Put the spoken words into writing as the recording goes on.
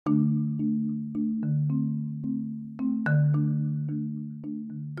This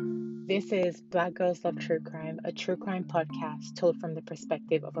is Black Girls Love True Crime, a true crime podcast told from the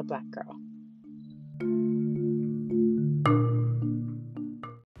perspective of a Black girl.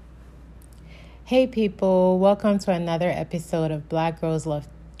 Hey people, welcome to another episode of Black Girls Love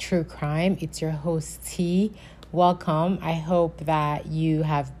True Crime. It's your host T. Welcome. I hope that you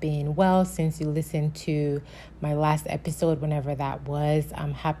have been well since you listened to my last episode, whenever that was.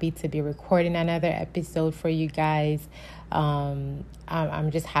 I'm happy to be recording another episode for you guys. I'm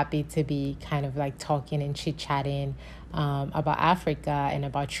just happy to be kind of like talking and chit-chatting about Africa and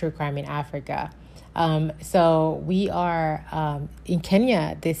about true crime in Africa. So we are in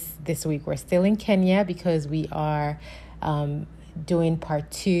Kenya this week. We're still in Kenya because we are doing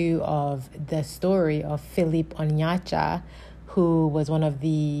part 2 of the story of Philip Onyacha, who was one of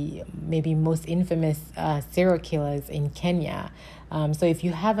the maybe most infamous serial killers in Kenya. So if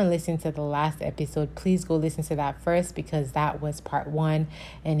you haven't listened to the last episode, please go listen to that first, because that was part 1,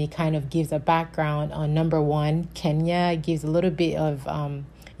 and it kind of gives a background on number 1, Kenya. It gives a little bit of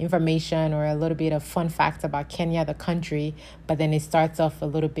information or a little bit of fun facts about Kenya, the country, but then it starts off a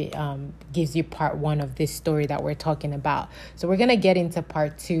little bit, gives you part 1 of this story that we're talking about. So we're going to get into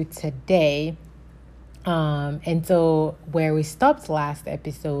part 2 today. And so where we stopped last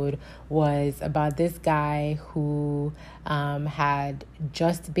episode was about this guy who had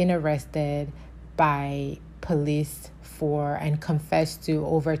just been arrested by police for and confessed to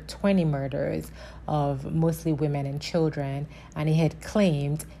over 20 murders of mostly women and children, and he had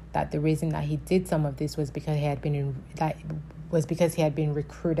claimed that the reason that he did some of this was because he had been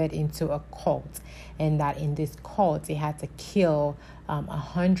recruited into a cult, and that in this cult he had to kill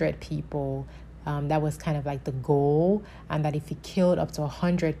 100 people. That was kind of like the goal, and that if he killed up to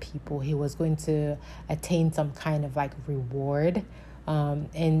 100 people, he was going to attain some kind of like reward.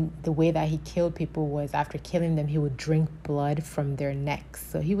 And the way that he killed people was, after killing them, he would drink blood from their necks.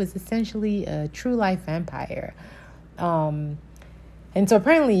 So he was essentially a true life vampire. And so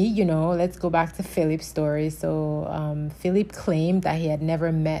apparently, let's go back to Philip's story. So Philip claimed that he had never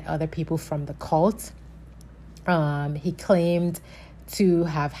met other people from the cult. He claimed to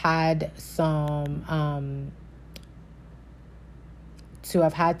have had some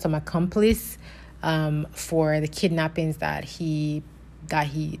accomplice for the kidnappings that he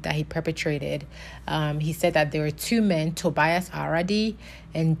perpetrated. He said that there were 2 men, Tobias Aradi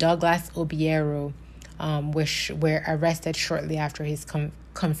and Douglas Obiero, which were arrested shortly after his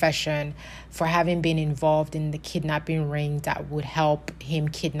confession for having been involved in the kidnapping ring that would help him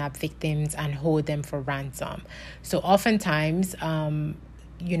kidnap victims and hold them for ransom. So oftentimes,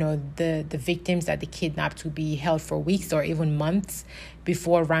 the victims that they kidnapped would be held for weeks or even months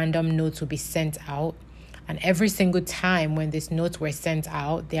before random notes would be sent out. And every single time when these notes were sent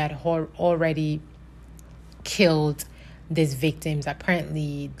out, they had already killed these victims.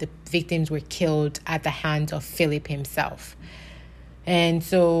 Apparently, the victims were killed at the hands of Philip himself. And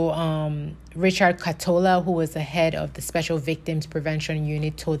so Richard Katola, who was the head of the Special Victims Prevention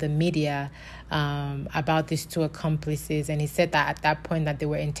Unit, told the media about these 2 accomplices. And he said that at that point that they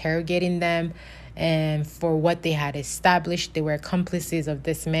were interrogating them, and for what they had established, they were accomplices of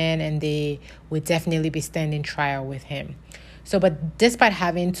this man, and they would definitely be standing trial with him. So, but despite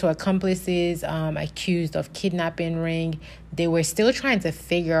having 2 accomplices accused of kidnapping ring, they were still trying to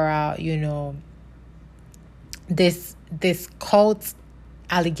figure out, this cult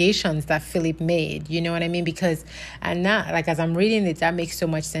allegations that Philip made, you know what I mean? Because, and now, like, as I'm reading it, that makes so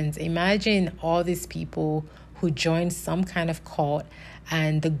much sense. Imagine all these people who joined some kind of cult,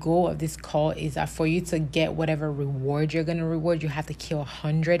 and the goal of this cult is that for you to get whatever reward you're going to reward, you have to kill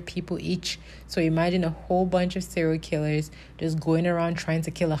 100 people each. So imagine a whole bunch of serial killers just going around trying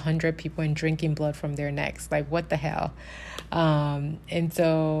to kill 100 people and drinking blood from their necks. Like, what the hell? And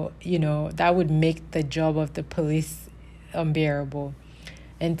so, that would make the job of the police unbearable.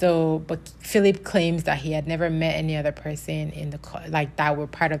 And so, but Philip claims that he had never met any other person in the cult, like, that were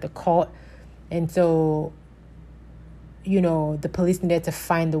part of the cult. And so, the police needed to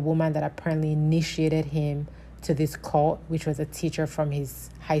find the woman that apparently initiated him to this cult, which was a teacher from his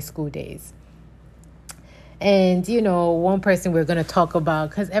high school days. And, one person we're going to talk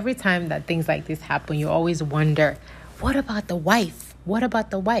about, because every time that things like this happen, you always wonder, what about the wife? What about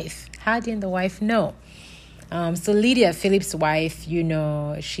the wife? How didn't the wife know? So Lydia, Philip's wife,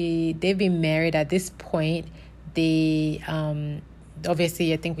 they've been married at this point.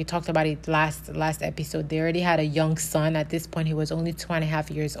 obviously, I think we talked about it last episode. They already had a young son. At this point, he was only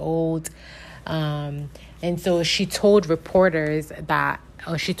 2.5 years old. And so she told reporters that,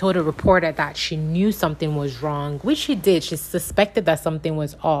 or she told a reporter that she knew something was wrong, which she did. She suspected that something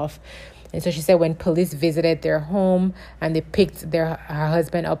was off. And so she said when police visited their home and they picked her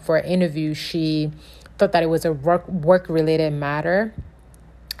husband up for an interview, she thought that it was a work-related matter,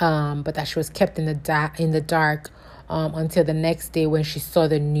 but that she was kept in the dark until the next day when she saw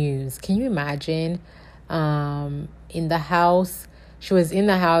the news. Can you imagine? In the house, she was in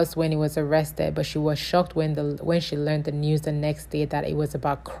the house when he was arrested, but she was shocked when she learned the news the next day that it was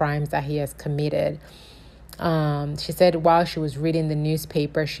about crimes that he has committed. She said while she was reading the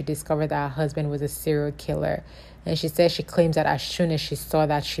newspaper, she discovered that her husband was a serial killer. And she said she claims that as soon as she saw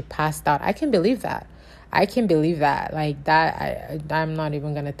that, she passed out. I can believe that. Like that, I'm not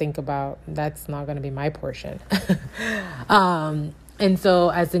even going to think about. That's not going to be my portion. And so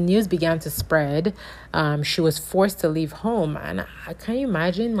as the news began to spread, she was forced to leave home. And can you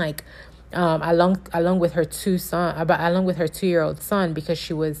imagine, like, along with her 2-year-old son, because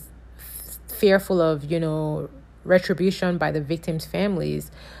she was fearful of, retribution by the victims'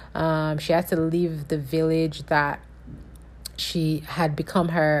 families. She had to leave the village that she had become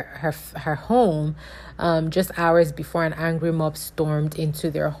her home, just hours before an angry mob stormed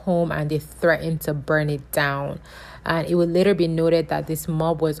into their home and they threatened to burn it down. And it would later be noted that this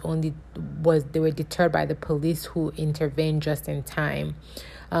mob they were deterred by the police, who intervened just in time.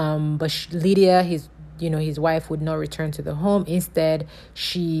 But Lydia, his wife, would not return to the home. Instead,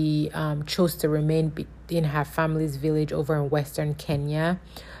 she chose to remain in her family's village over in western Kenya.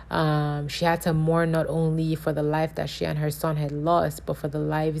 She had to mourn not only for the life that she and her son had lost, but for the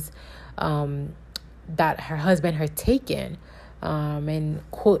lives that her husband had taken. And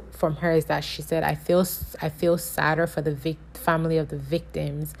quote from her is that she said, I feel sadder for the family of the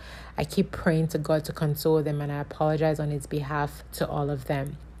victims. I keep praying to God to console them, and I apologize on his behalf to all of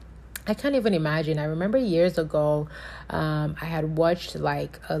them. I can't even imagine. I remember years ago, I had watched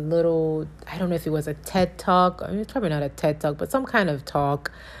like a little, I don't know if it was a TED Talk. I mean, it's probably not a TED Talk, but some kind of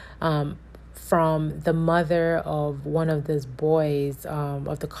talk from the mother of one of those boys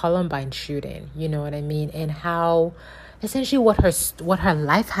of the Columbine shooting. You know what I mean? And how essentially what her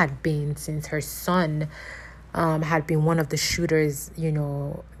life had been since her son had been one of the shooters,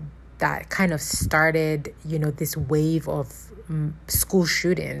 that kind of started, this wave of school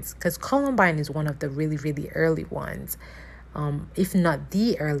shootings, because Columbine is one of the really, really early ones, if not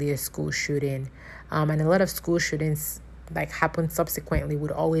the earliest school shooting. And a lot of school shootings like happened subsequently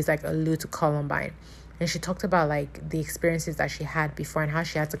would always like allude to Columbine. And she talked about like the experiences that she had before and how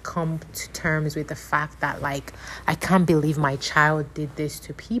she had to come to terms with the fact that like, I can't believe my child did this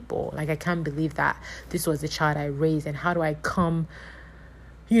to people. Like, I can't believe that this was the child I raised. And how do I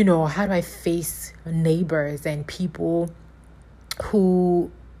face neighbors and people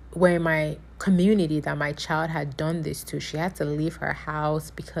who were in my community that my child had done this to? She had to leave her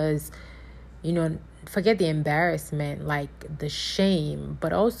house because, forget the embarrassment, like the shame,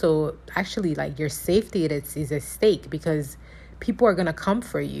 but also actually like your safety is at stake, because people are going to come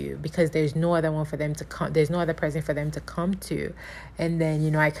for you because there's no other one for them to come. There's no other person for them to come to. And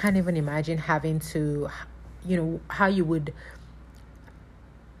then, I can't even imagine having to, how you would,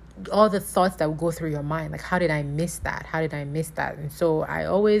 all the thoughts that would go through your mind. Like, how did I miss that? And so I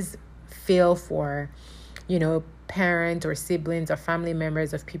always feel for, parents or siblings or family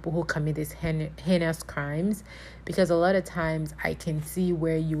members of people who commit these heinous crimes, because a lot of times I can see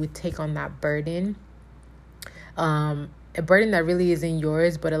where you would take on that burden, a burden that really isn't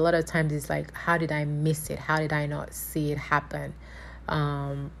yours, but a lot of times it's like, how did I miss it? How did I not see it happen?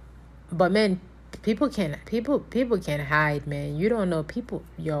 But man, people can hide, man. You don't know. People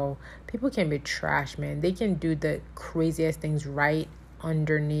can be trash, man. They can do the craziest things right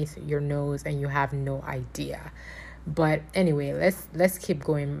underneath your nose and you have no idea. But anyway, let's keep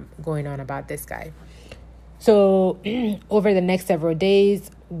going on about this guy. So over the next several days,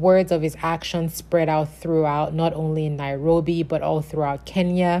 words of his actions spread out throughout, not only in Nairobi but all throughout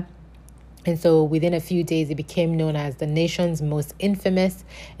Kenya. And so within a few days, he became known as the nation's most infamous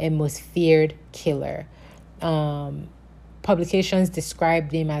and most feared killer. Publications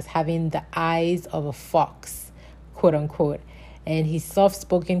described him as having the eyes of a fox, quote unquote. And his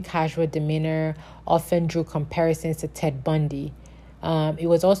soft-spoken, casual demeanor often drew comparisons to Ted Bundy. It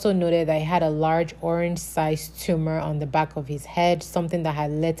was also noted that he had a large orange-sized tumor on the back of his head, something that had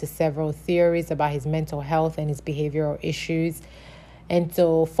led to several theories about his mental health and his behavioral issues. And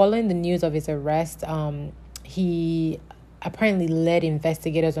so following the news of his arrest, he apparently led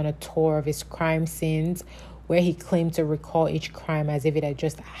investigators on a tour of his crime scenes, where he claimed to recall each crime as if it had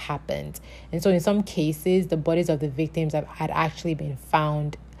just happened. And so in some cases, the bodies of the victims had actually been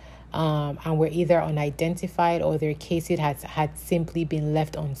found and were either unidentified, or their cases had simply been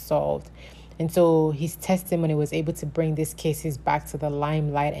left unsolved. And so his testimony was able to bring these cases back to the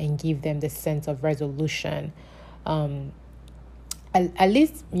limelight and give them the sense of resolution. At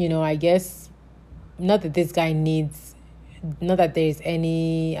least, I guess, not that this guy needs, not that there's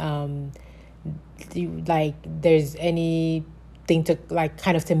any, there's anything to,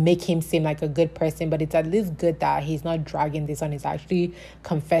 kind of to make him seem like a good person, but it's at least good that he's not dragging this on. He's actually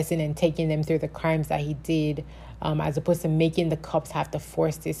confessing and taking them through the crimes that he did, as opposed to making the cops have to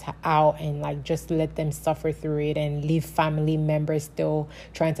force this out and just let them suffer through it and leave family members still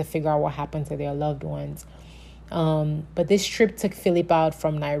trying to figure out what happened to their loved ones. But this trip took Philip out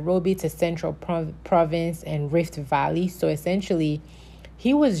from Nairobi to Central Province and Rift Valley. So essentially,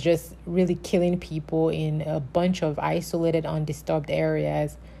 he was just really killing people in a bunch of isolated, undisturbed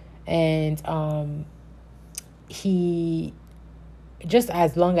areas. And he, just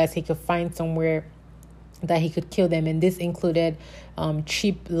as long as he could find somewhere that he could kill them. And this included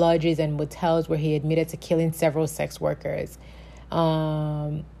cheap lodges and motels where he admitted to killing several sex workers.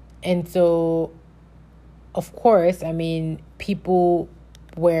 And so, of course, people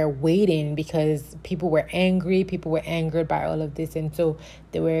were waiting because people were angry. People were angered by all of this. And so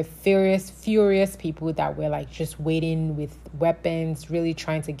there were furious people that were just waiting with weapons, really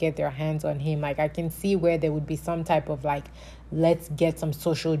trying to get their hands on him. I can see where there would be some type of let's get some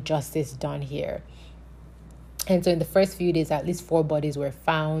social justice done here. And so in the first few days, at least 4 bodies were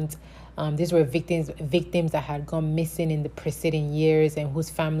found. These were victims that had gone missing in the preceding years and whose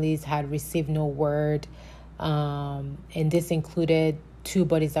families had received no word. And this included 2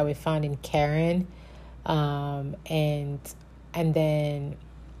 bodies that were found in Karen. And the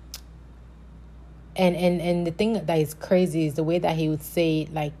thing that is crazy is the way that he would say,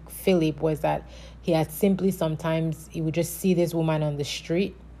 Philip, was that he had simply sometimes he would just see this woman on the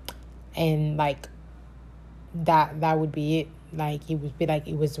street and that would be it. He would be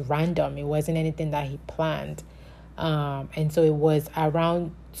it was random. It wasn't anything that he planned. And so it was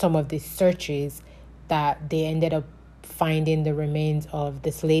around some of these searches that they ended up finding the remains of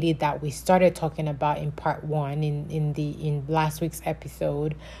this lady that we started talking about in part 1 in last week's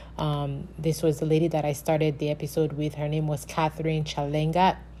episode. This was the lady that I started the episode with. Her name was Catherine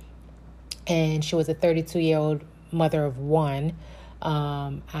Chalenga, and she was a 32-year-old mother of 1.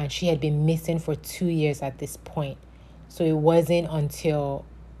 And she had been missing for 2 years at this point. So it wasn't until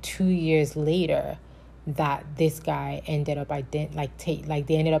 2 years later that this guy ended up they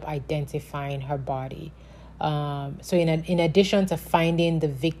ended up identifying her body. So in addition to finding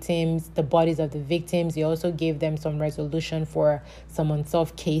the bodies of the victims, he also gave them some resolution for some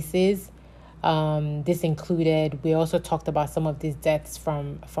unsolved cases. This included, we also talked about some of these deaths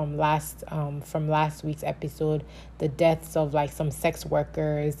from last week's episode, the deaths of some sex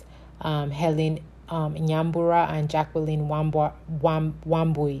workers, Helen Nyambura and Jacqueline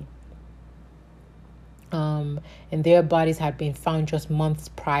Wambui. And their bodies had been found just months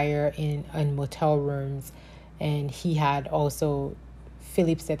prior in motel rooms. And Philip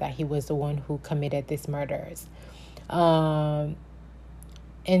said that he was the one who committed these murders. And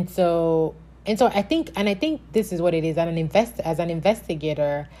so I think this is what it is. As an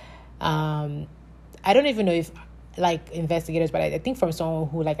investigator, I don't even know if investigators, but I think from someone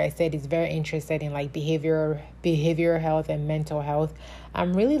who, like I said, is very interested in behavioral health and mental health,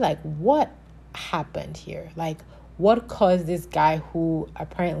 I'm really what happened here? What caused this guy, who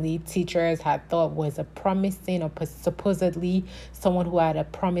apparently teachers had thought was a promising, or supposedly someone who had a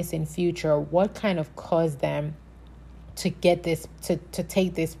promising future, what kind of caused them to get this, to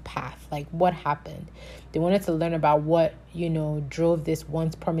take this path? What happened? They wanted to learn about what drove this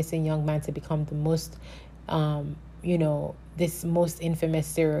once promising young man to become the most this most infamous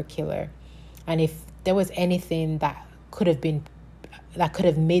serial killer, and if there was anything that could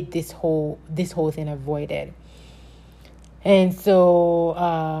have made this whole thing avoided. And so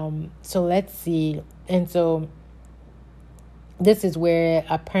let's see. And so this is where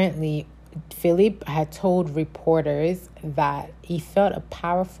apparently Philip had told reporters that he felt a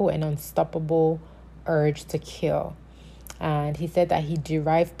powerful and unstoppable urge to kill. And he said that he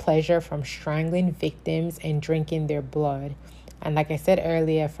derived pleasure from strangling victims and drinking their blood. And like I said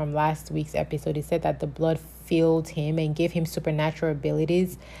earlier from last week's episode, he said that the blood filled him and gave him supernatural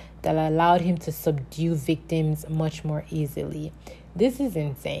abilities that allowed him to subdue victims much more easily. This is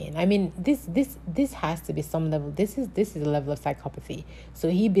insane. This has to be some level. This is a level of psychopathy. So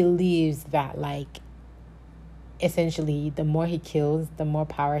he believes that essentially the more he kills, the more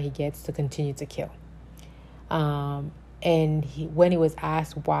power he gets to continue to kill. And when he was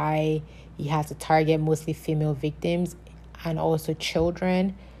asked why he has to target mostly female victims and also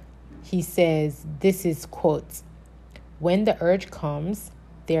children, he says, this is quotes, "When the urge comes,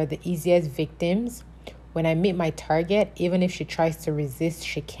 they are the easiest victims. When I meet my target, even if she tries to resist,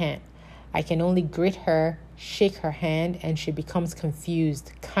 she can't. I can only greet her, shake her hand, and she becomes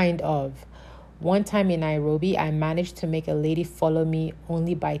confused, kind of. One time in Nairobi, I managed to make a lady follow me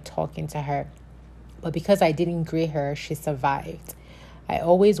only by talking to her. But because I didn't greet her, she survived. I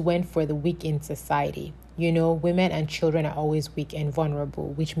always went for the weak in society. You know, women and children are always weak and vulnerable,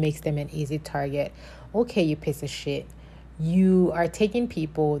 which makes them an easy target." Okay, you piece of shit. You are taking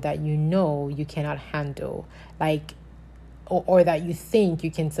people that you know you cannot handle, like, or that you think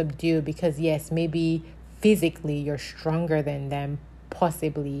you can subdue because, yes, maybe physically you're stronger than them,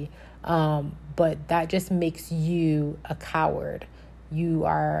 possibly, but that just makes you a coward. You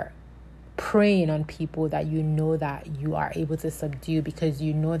are preying on people that you know that you are able to subdue because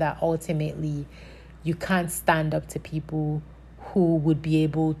you know that ultimately you can't stand up to people who would be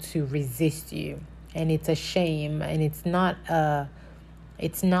able to resist you. And it's a shame, and it's not a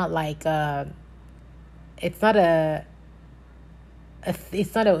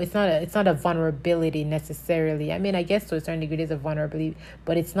vulnerability necessarily. I mean, I guess to a certain degree it is a vulnerability,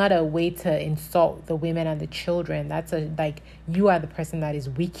 but it's not a way to insult the women and the children. That's you are the person that is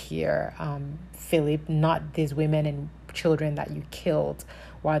weak here, Philip, not these women and children that you killed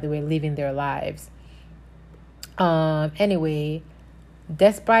while they were living their lives. Anyway,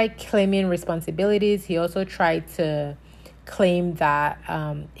 despite claiming responsibilities, he also tried to claim that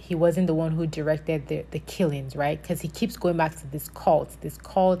he wasn't the one who directed the killings, right? Because he keeps going back to this cult.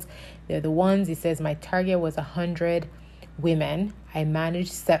 They're the ones, he says, my target was 100 women. I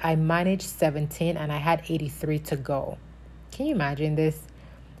managed 17 and I had 83 to go. Can you imagine this?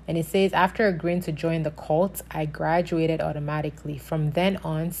 And it says, after agreeing to join the cult, I graduated automatically. From then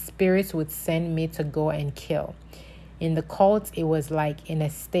on, spirits would send me to go and kill. In the cult, it was like in a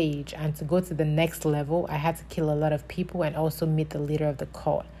stage, and to go to the next level, I had to kill a lot of people and also meet the leader of the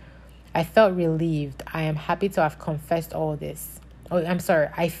cult. I felt relieved. I am happy to have confessed all this.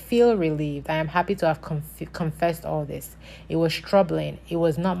 I feel relieved. I am happy to have confessed all this. It was troubling. It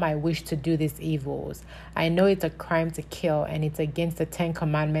was not my wish to do these evils. I know it's a crime to kill, and it's against the 10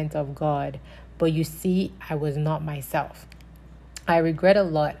 commandments of God. But you see, I was not myself. I regret a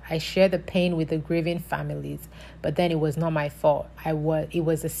lot. I share the pain with the grieving families, but then it was not my fault. It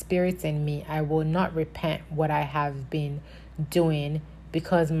was the spirits in me. I will not repent what I have been doing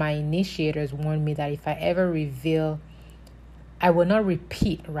because my initiators warned me that if I ever I would not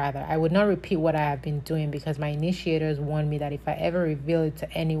repeat what I have been doing because my initiators warned me that if I ever reveal it to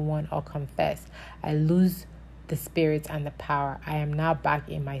anyone or confess, I lose the spirits and the power. I am now back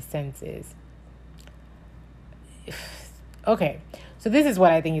in my senses. Okay, so this is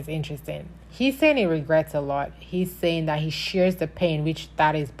what I think is interesting. He's saying he regrets a lot. He's saying that he shares the pain, which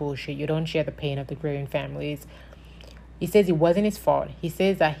that is bullshit. You don't share the pain of the grieving families. He says it wasn't his fault. He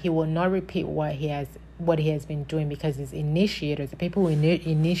says that he will not repeat what he has been doing because his initiators, the people who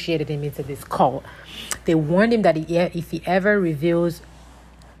initiated him into this cult, they warned him that if he ever reveals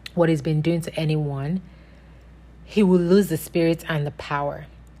what he's been doing to anyone, he will lose the spirit and the power.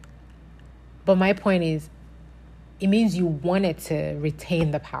 But my point is, it means you wanted to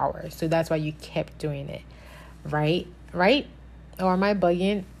retain the power. So that's why you kept doing it. Right? Or am I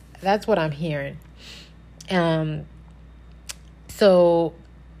bugging? That's what I'm hearing. So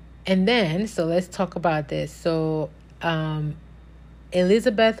let's talk about this. So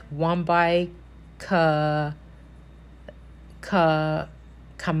Elizabeth Wambai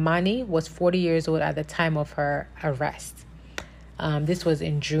Kamani was 40 years old at the time of her arrest. This was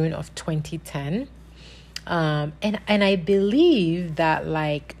in June of 2010. And I believe that,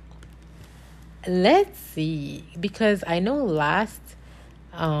 like, let's see, because I know last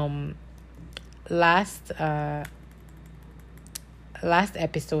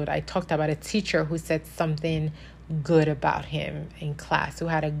episode I talked about a teacher who said something good about him in class, who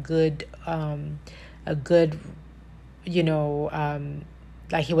had a good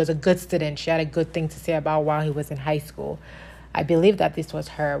like he was a good student. She had a good thing to say about while he was in high school. I believe that this was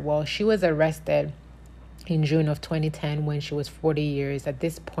her. Well, she was arrested in June of 2010 when she was 40 years. At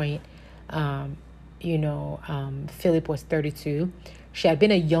this point, Philip was 32. She had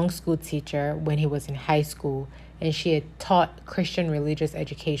been a young school teacher when he was in high school, and she had taught Christian religious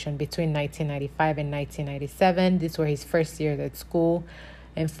education between 1995 and 1997. These were his first years at school.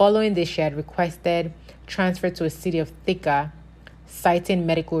 And following this, she had requested transfer to a city of Thika, citing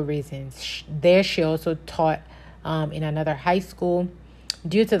medical reasons. There, she also taught in another high school.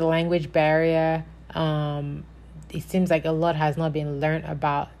 Due to the language barrier, It seems like a lot has not been learned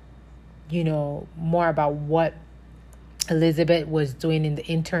about, more about what Elizabeth was doing in the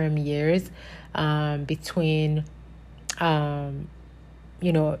interim years between, when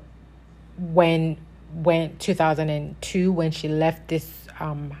 2002, when she left this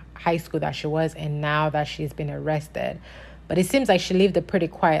high school that she was, and now that she's been arrested. But it seems like she lived a pretty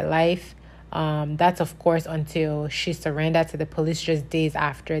quiet life. That's, of course, until she surrendered to the police just days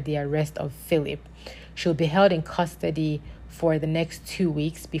after the arrest of Philip. She'll be held in custody for the next 2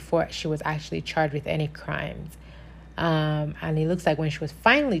 weeks before she was actually charged with any crimes. And it looks like when she was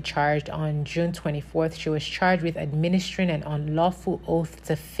finally charged on June 24th, she was charged with administering an unlawful oath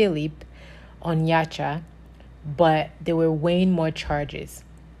to Philip Onyacha, but they were weighing more charges.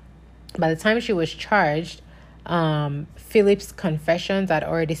 By the time she was charged, Philip's confessions had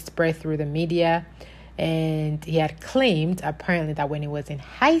already spread through the media, and he had claimed apparently that when he was in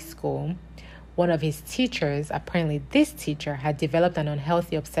high school, one of his teachers, apparently this teacher, had developed an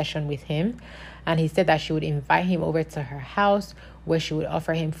unhealthy obsession with him, and he said that she would invite him over to her house where she would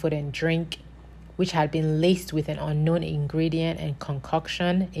offer him food and drink, which had been laced with an unknown ingredient and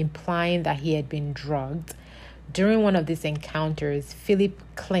concoction, implying that he had been drugged. During one of these encounters, Philip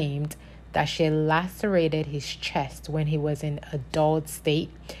claimed that she had lacerated his chest when he was in a dulled state,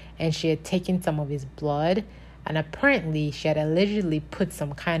 and she had taken some of his blood, and apparently she had allegedly put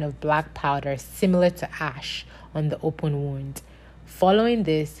some kind of black powder similar to ash on the open wound. Following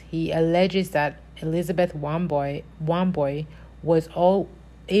this, he alleges that Elizabeth Wamboy was all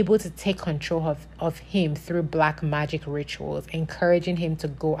able to take control of him through black magic rituals, encouraging him to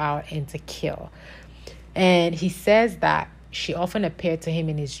go out and to kill. And he says that she often appeared to him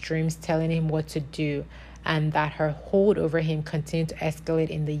in his dreams, telling him what to do, and that her hold over him continued to escalate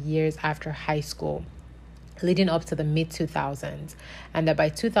in the years after high school, leading up to the mid-2000s, and that by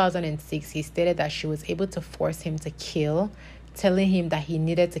 2006, he stated that she was able to force him to kill, telling him that he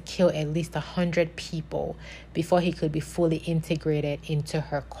needed to kill at least 100 people before he could be fully integrated into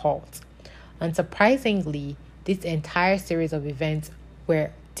her cult. Unsurprisingly, this entire series of events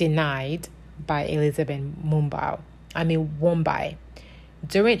were denied by Elizabeth Wambai.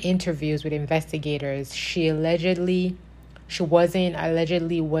 During interviews with investigators, she was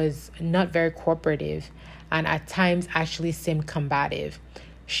not very cooperative, and at times actually seemed combative.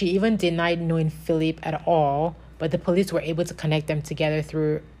 She even denied knowing Philip at all, but the police were able to connect them together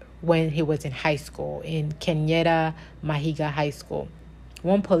through when he was in high school, in Kenyatta Mahiga High School.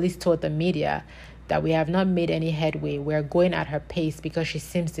 One police told the media that we have not made any headway. We're going at her pace because she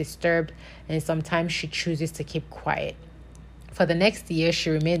seems disturbed, and sometimes she chooses to keep quiet. For the next year, she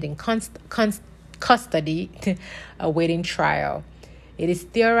remained in custody awaiting trial. It is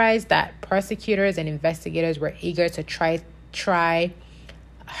theorized that prosecutors and investigators were eager to try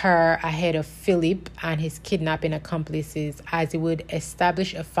her ahead of Philip and his kidnapping accomplices, as it would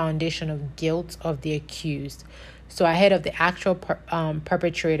establish a foundation of guilt of the accused. So ahead of the actual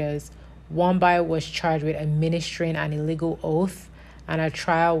perpetrators, Wambai was charged with administering an illegal oath, and a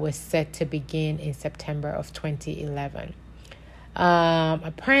trial was set to begin in September of 2011.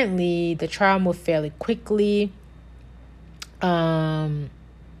 Apparently, the trial moved fairly quickly. So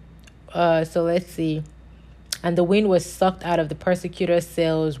let's see. And the wind was sucked out of the prosecutors'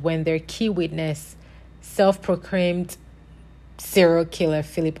 sails when their key witness, self-proclaimed serial killer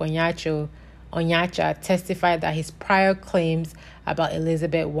Philip Onyacha, testified that his prior claims about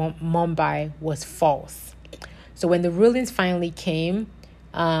Elizabeth Wambai was false. So when the rulings finally came,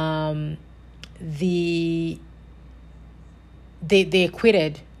 they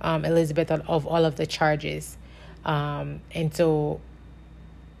acquitted Elizabeth of all of the charges. And so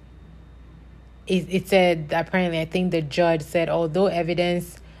it said, apparently, I think the judge said, although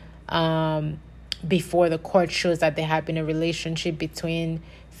evidence before the court shows that there had been a relationship between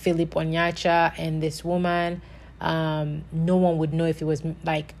Philip Onyacha and this woman, no one would know if it was,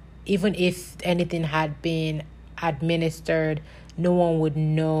 like, even if anything had been administered, no one would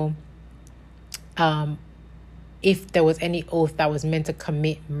know if there was any oath that was meant to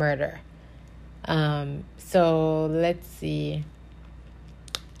commit murder. So let's see.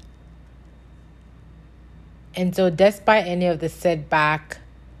 And so despite any of the setback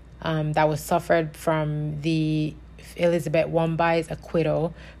that was suffered from the Elizabeth Wambai's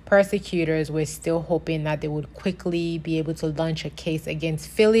acquittal, prosecutors were still hoping that they would quickly be able to launch a case against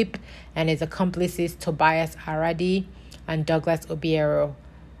Philip and his accomplices Tobias Aradi and Douglas Obiero.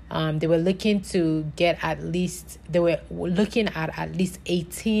 They were looking at at least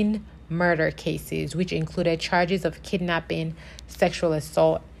 18 murder cases, which included charges of kidnapping, sexual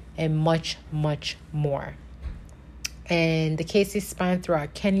assault, and much, much more. And the cases span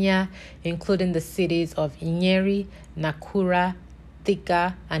throughout Kenya, including the cities of Nyeri, Nakuru,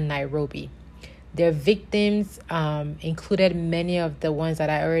 Thika, and Nairobi. Their victims included many of the ones that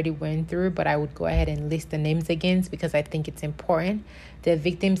I already went through, but I would go ahead and list the names again because I think it's important. Their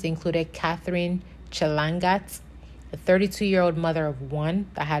victims included Catherine Chelangat, a 32-year-old mother of one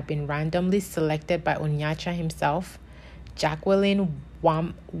that had been randomly selected by Onyacha himself, Jacqueline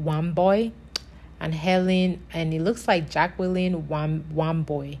Wamboy, and Helen, and it looks like Jacqueline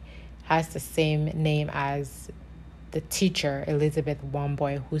Wamboy has the same name as the teacher, Elizabeth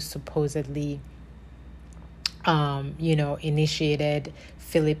Wamboy, who supposedly initiated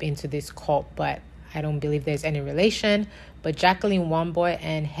Philip into this cult, but I don't believe there's any relation. But Jacqueline Wamboy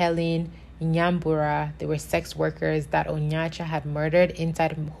and Helen Nyambura, they were sex workers that Onyacha had murdered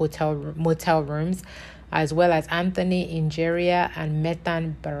inside motel rooms, as well as Anthony Ingeria and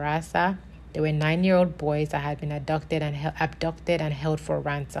Metan Barasa. They were 9-year-old boys that had been abducted and held for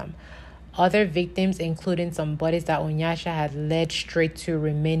ransom. Other victims, including some bodies that Onyacha had led straight to,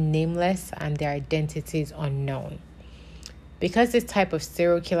 remain nameless and their identities unknown. Because this type of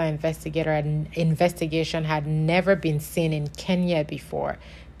serial killer investigation had never been seen in Kenya before,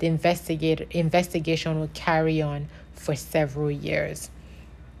 the investigation would carry on for several years.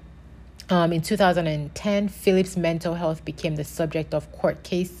 In 2010, Philip's mental health became the subject of a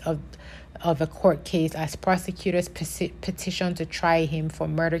court case as prosecutors petitioned to try him for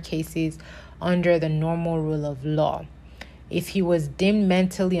murder cases under the normal rule of law. If he was deemed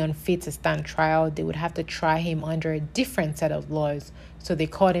mentally unfit to stand trial, they would have to try him under a different set of laws. So they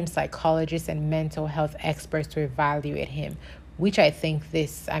called in psychologists and mental health experts to evaluate him, which I think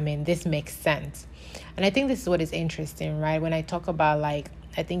this makes sense. And I think this is what is interesting, right? When I talk about, I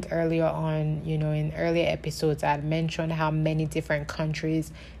think earlier on, in earlier episodes, I had mentioned how many different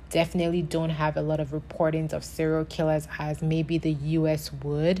countries definitely don't have a lot of reportings of serial killers as maybe the US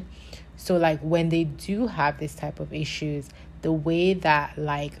would. So when they do have this type of issues, the way that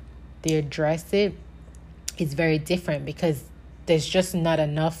they address it is very different because there's just not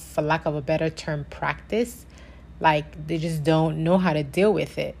enough, for lack of a better term, practice. They just don't know how to deal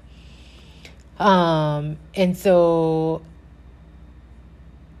with it. And so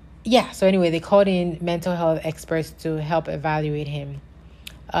anyway, they called in mental health experts to help evaluate him.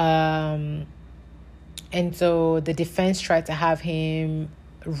 And so the defense tried to have him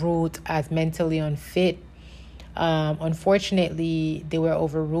ruled as mentally unfit. Unfortunately, they were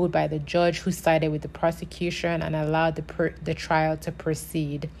overruled by the judge, who sided with the prosecution and allowed the trial to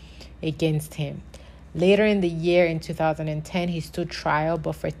proceed against him. Later in the year, in 2010, he stood trial,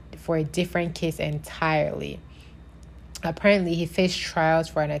 but for a different case entirely. Apparently, he faced trials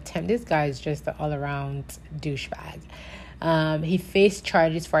for an attempt. This guy is just an all-around douchebag. He faced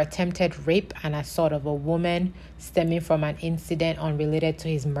charges for attempted rape and assault of a woman stemming from an incident unrelated to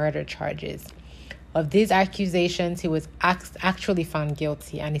his murder charges. Of these accusations, he was actually found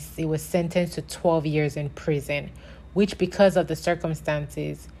guilty, and he was sentenced to 12 years in prison, which, because of the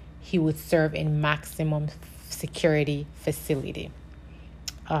circumstances, he would serve in maximum security facility.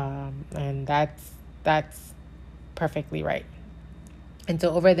 And that's perfectly right. And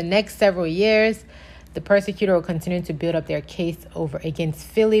so over the next several years, the prosecutor will continue to build up their case against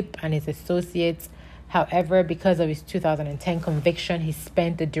Philip and his associates. However, because of his 2010 conviction, he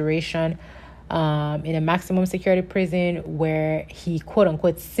spent the duration in a maximum security prison where he, quote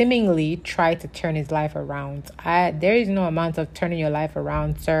unquote, seemingly tried to turn his life around. There is no amount of turning your life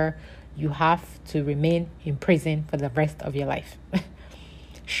around, sir. You have to remain in prison for the rest of your life.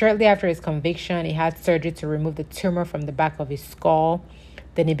 Shortly after his conviction, he had surgery to remove the tumor from the back of his skull.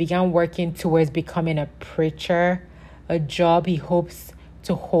 Then he began working towards becoming a preacher, a job he hopes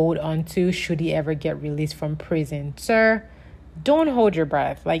to hold on to should he ever get released from prison. Sir, don't hold your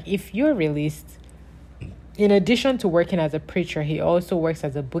breath. If you're released, in addition to working as a preacher, he also works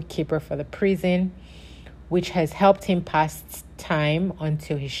as a bookkeeper for the prison, which has helped him pass time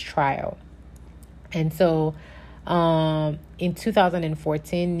until his trial. And so in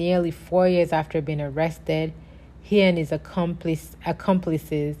 2014, nearly 4 years after being arrested, he and his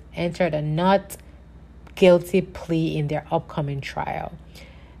accomplices entered a not guilty plea in their upcoming trial.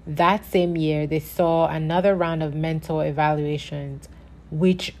 That same year, they saw another round of mental evaluations,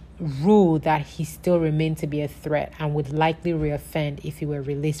 which ruled that he still remained to be a threat and would likely reoffend if he were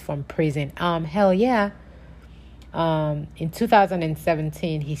released from prison. Hell yeah. In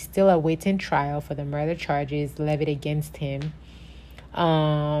 2017, he's still awaiting trial for the murder charges levied against him.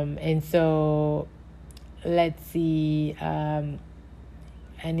 And so let's see. And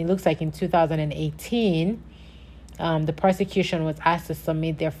it looks like in 2018, the prosecution was asked to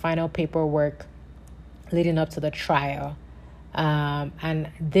submit their final paperwork leading up to the trial. And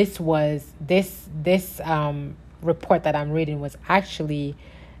this report that I'm reading was actually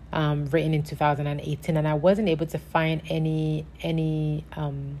written in 2018, and I wasn't able to find any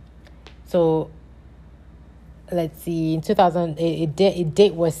so let's see, in 2000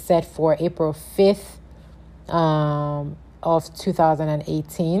 date was set for April 5th of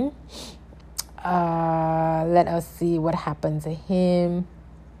 2018. Let us see what happened to him.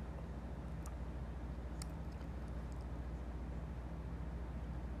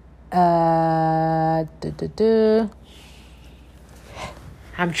 I'm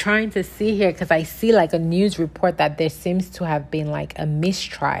trying to see here because I see like a news report that there seems to have been like a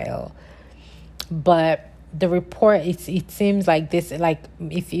mistrial, but the report, it seems like this, like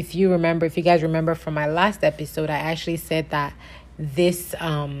if you guys remember from my last episode, I actually said that this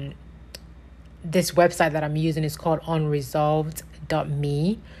website that I'm using is called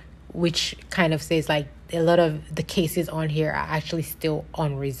unresolved.me, which kind of says like a lot of the cases on here are actually still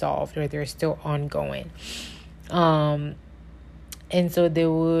unresolved, or they're still ongoing. And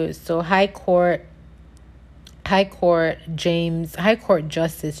so High Court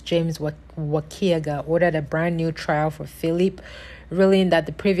Justice James Wakiaga ordered a brand new trial for Philip, ruling that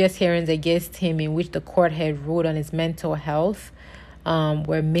the previous hearings against him, in which the court had ruled on his mental health,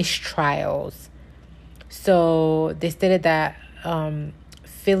 were mistrials. So they stated that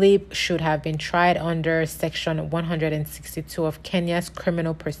Philip should have been tried under Section 162 of Kenya's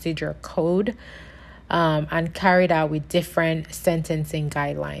Criminal Procedure Code, and carried out with different sentencing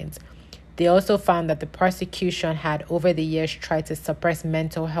guidelines. They also found that the prosecution had over the years tried to suppress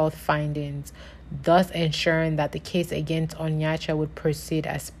mental health findings, thus ensuring that the case against Onyacha would proceed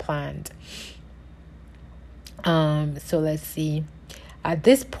as planned. So let's see. At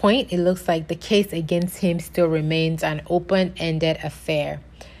this point, it looks like the case against him still remains an open-ended affair.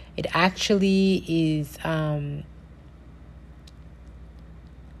 It actually is...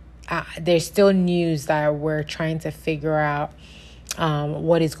 there's still news that we're trying to figure out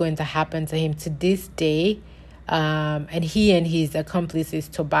what is going to happen to him to this day. And he and his accomplices,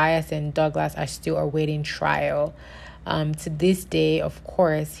 Tobias and Douglas, are still awaiting trial. To this day, of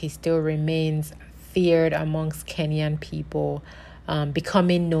course, he still remains feared amongst Kenyan people,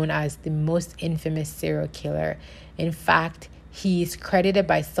 becoming known as the most infamous serial killer. In fact, he is credited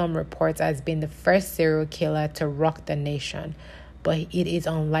by some reports as being the first serial killer to rock the nation, but it is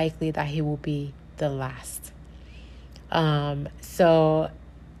unlikely that he will be the last. Like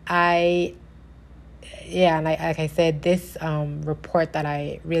I said, this report that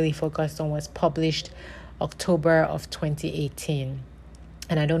I really focused on was published October of 2018.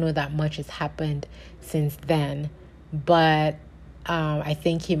 And I don't know that much has happened since then, but I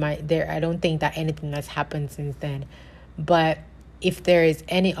think I don't think that anything has happened since then. But if there is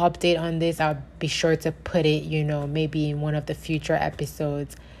any update on this, I'll be sure to put it, maybe in one of the future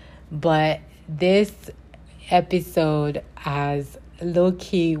episodes. But this episode has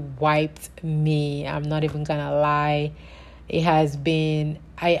low-key wiped me. I'm not even gonna lie. It has been...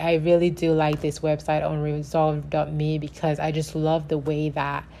 I really do like this website, unresolved.me, because I just love the way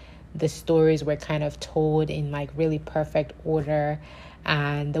that the stories were kind of told in like really perfect order,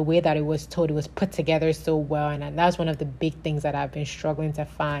 and the way that it was told, it was put together so well. And that's one of the big things that I've been struggling to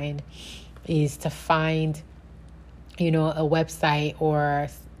find, is to find a website or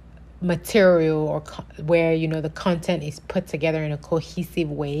material or where the content is put together in a cohesive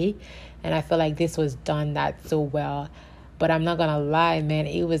way. And I feel like this was done that so well. But I'm not gonna lie, man,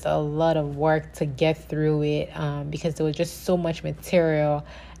 it was a lot of work to get through it, because there was just so much material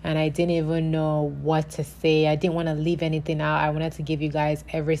and I didn't even know what to say. I didn't want to leave anything out. I wanted to give you guys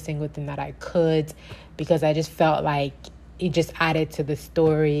every single thing that I could, because I just felt like it just added to the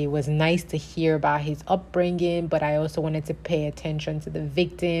story. It was nice to hear about his upbringing, but I also wanted to pay attention to the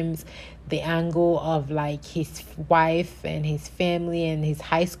victims, the angle of like his wife and his family and his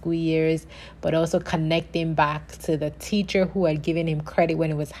high school years, but also connecting back to the teacher who had given him credit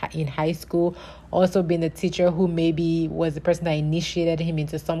when he was in high school, also being the teacher who maybe was the person that initiated him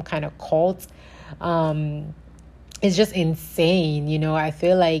into some kind of cult. It's just insane. I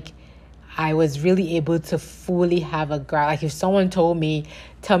feel like I was really able to fully have a grasp. Like if someone tell me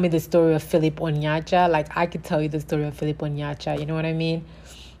the story of Philip Onyacha, like I could tell you the story of Philip Onyacha, you know what I mean?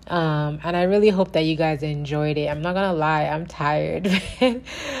 And I really hope that you guys enjoyed it. I'm not gonna lie, I'm tired.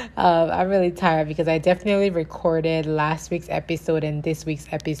 I'm really tired because I definitely recorded last week's episode and this week's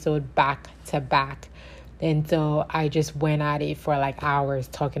episode back to back. And so I just went at it for like hours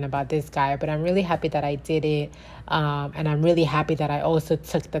talking about this guy. But I'm really happy that I did it. And I'm really happy that I also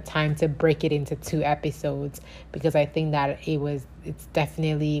took the time to break it into 2 episodes, because I think that it's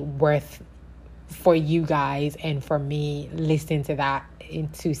definitely worth for you guys and for me, listening to that in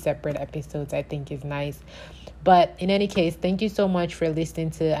 2 separate episodes, I think is nice. But in any case, thank you so much for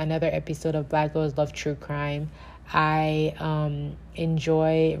listening to another episode of Black Girls Love True Crime. I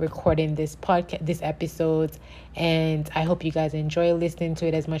enjoy recording this episodes, and I hope you guys enjoy listening to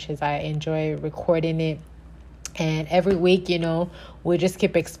it as much as I enjoy recording it. And every week, we'll just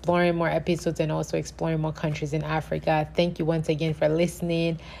keep exploring more episodes and also exploring more countries in Africa. Thank you once again for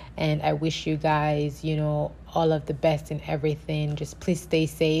listening. And I wish you guys, all of the best in everything. Just please stay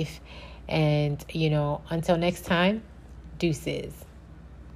safe. And, until next time, deuces.